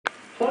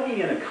Plugging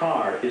in a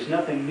car is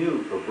nothing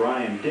new for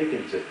Brian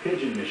Dickens of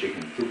Pigeon,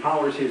 Michigan, who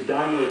powers his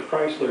Daimler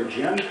Chrysler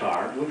Gem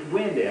car with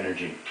wind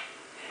energy.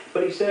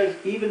 But he says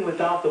even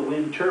without the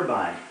wind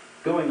turbine,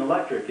 going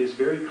electric is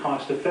very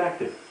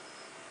cost-effective.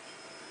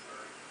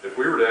 If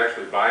we were to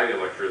actually buy the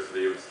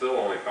electricity, it would still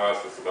only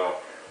cost us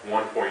about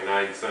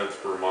 1.9 cents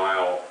per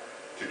mile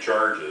to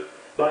charge it.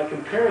 By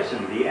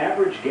comparison, the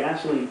average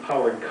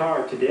gasoline-powered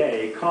car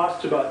today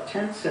costs about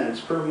 10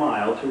 cents per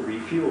mile to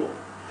refuel.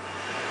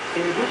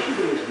 In addition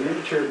to his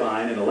wind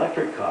turbine and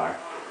electric car,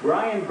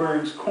 Brian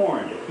burns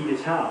corn to heat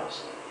his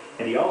house,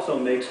 and he also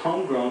makes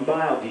homegrown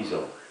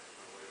biodiesel.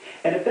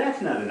 And if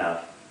that's not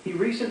enough, he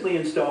recently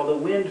installed a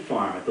wind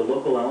farm at the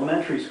local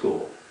elementary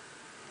school.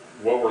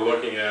 What we're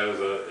looking at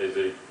is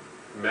a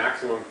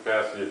maximum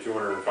capacity of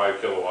 205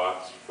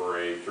 kilowatts for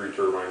a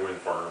 3-turbine wind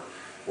farm.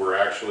 We're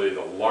actually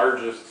the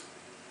largest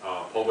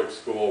public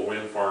school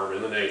wind farm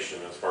in the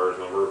nation as far as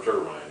number of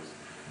turbines.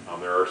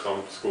 There are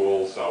some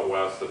schools out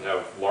west that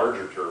have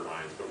larger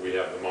turbines, but we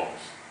have the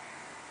most.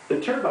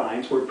 The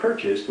turbines were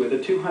purchased with a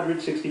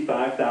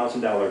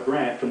 $265,000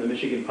 grant from the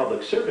Michigan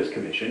Public Service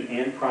Commission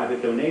and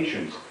private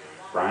donations.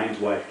 Brian's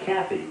wife,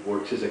 Kathy,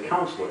 works as a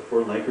counselor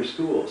for Laker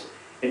schools,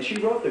 and she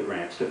wrote the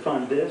grants to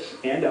fund this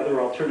and other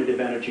alternative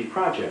energy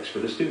projects for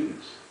the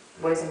students.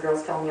 Boys and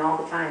girls tell me all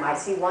the time, I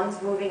see one's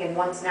moving and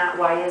one's not.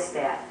 Why is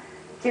that?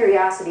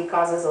 Curiosity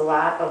causes a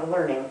lot of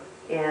learning,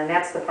 and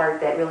that's the part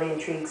that really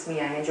intrigues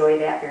me. I enjoy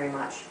that very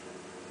much.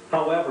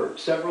 However,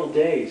 several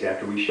days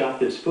after we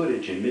shot this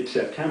footage in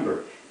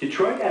mid-September,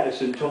 Detroit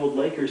Edison told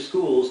Laker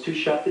schools to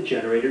shut the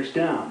generators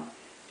down.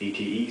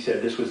 DTE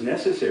said this was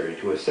necessary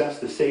to assess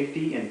the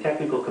safety and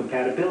technical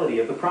compatibility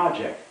of the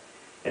project.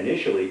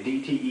 Initially,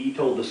 DTE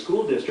told the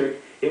school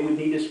district it would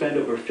need to spend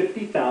over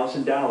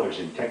 $50,000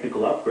 in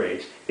technical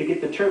upgrades to get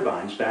the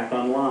turbines back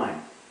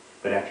online.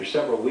 But after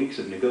several weeks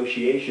of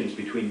negotiations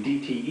between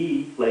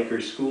DTE,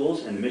 Laker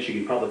schools, and the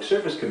Michigan Public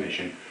Service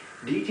Commission,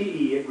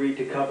 DTE agreed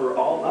to cover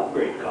all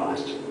upgrade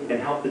costs and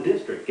help the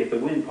district get the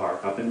wind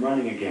park up and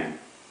running again.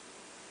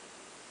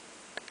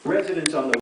 Residents on the